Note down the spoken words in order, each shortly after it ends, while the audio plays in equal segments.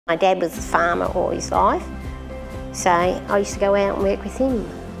My dad was a farmer all his life, so I used to go out and work with him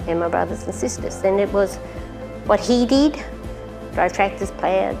and my brothers and sisters. And it was what he did, drove tractors,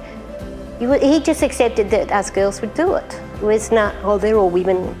 ploughed. He just accepted that us girls would do it. It was not, oh, they're all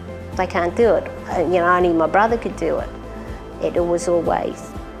women, they can't do it. You know, only my brother could do it. It was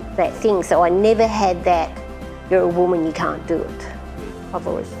always that thing. So I never had that, you're a woman, you can't do it. I've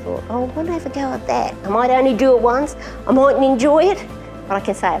always thought, oh, why don't I have a go at that? I might only do it once, I mightn't enjoy it, but I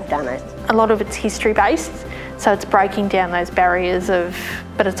can say I've done it. A lot of it's history-based, so it's breaking down those barriers of,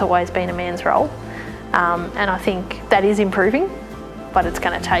 but it's always been a man's role. And I think that is improving, but it's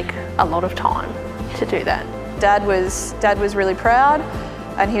going to take a lot of time to do that. Dad was really proud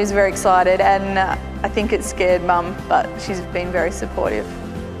and he was very excited, and I think it scared Mum, but she's been very supportive.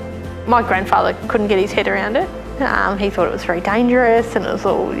 My grandfather couldn't get his head around it. He thought it was very dangerous and it was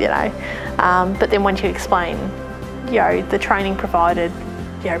all, you know, but then once you explain, you know, the training provided,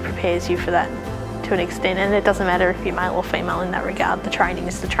 you know, prepares you for that to an extent, and it doesn't matter if you're male or female in that regard. The training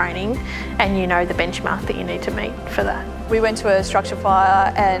is the training, and you know the benchmark that you need to meet for that. We went to a structure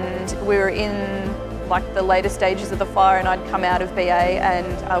fire and we were in like the later stages of the fire, and I'd come out of BA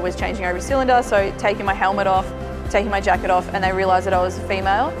and I was changing over cylinder, so taking my helmet off, taking my jacket off, and they realised that I was a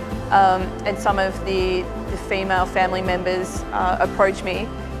female. And some of the female family members approached me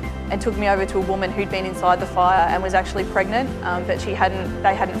and took me over to a woman who'd been inside the fire and was actually pregnant, but they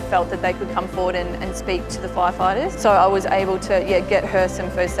hadn't felt that they could come forward and speak to the firefighters. So I was able to get her some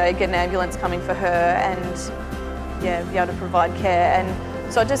first aid, get an ambulance coming for her, and be able to provide care.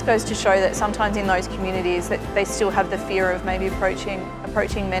 And so it just goes to show that sometimes in those communities that they still have the fear of maybe approaching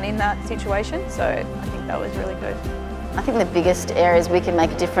men in that situation. So I think that was really good. I think the biggest areas we can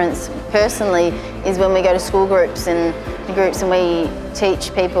make a difference personally is when we go to school groups and we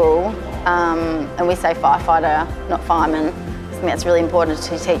teach people and we say firefighter, not fireman. I think that's really important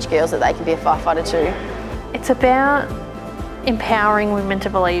to teach girls that they can be a firefighter too. It's about empowering women to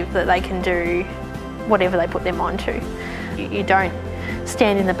believe that they can do whatever they put their mind to. You don't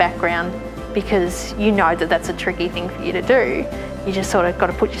stand in the background because you know that that's a tricky thing for you to do. You just sort of got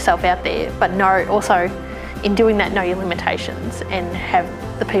to put yourself out there, but know also, in doing that, know your limitations and have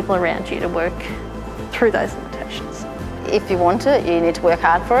the people around you to work through those limitations. If you want it, you need to work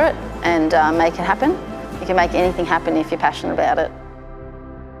hard for it and make it happen. You can make anything happen if you're passionate about it.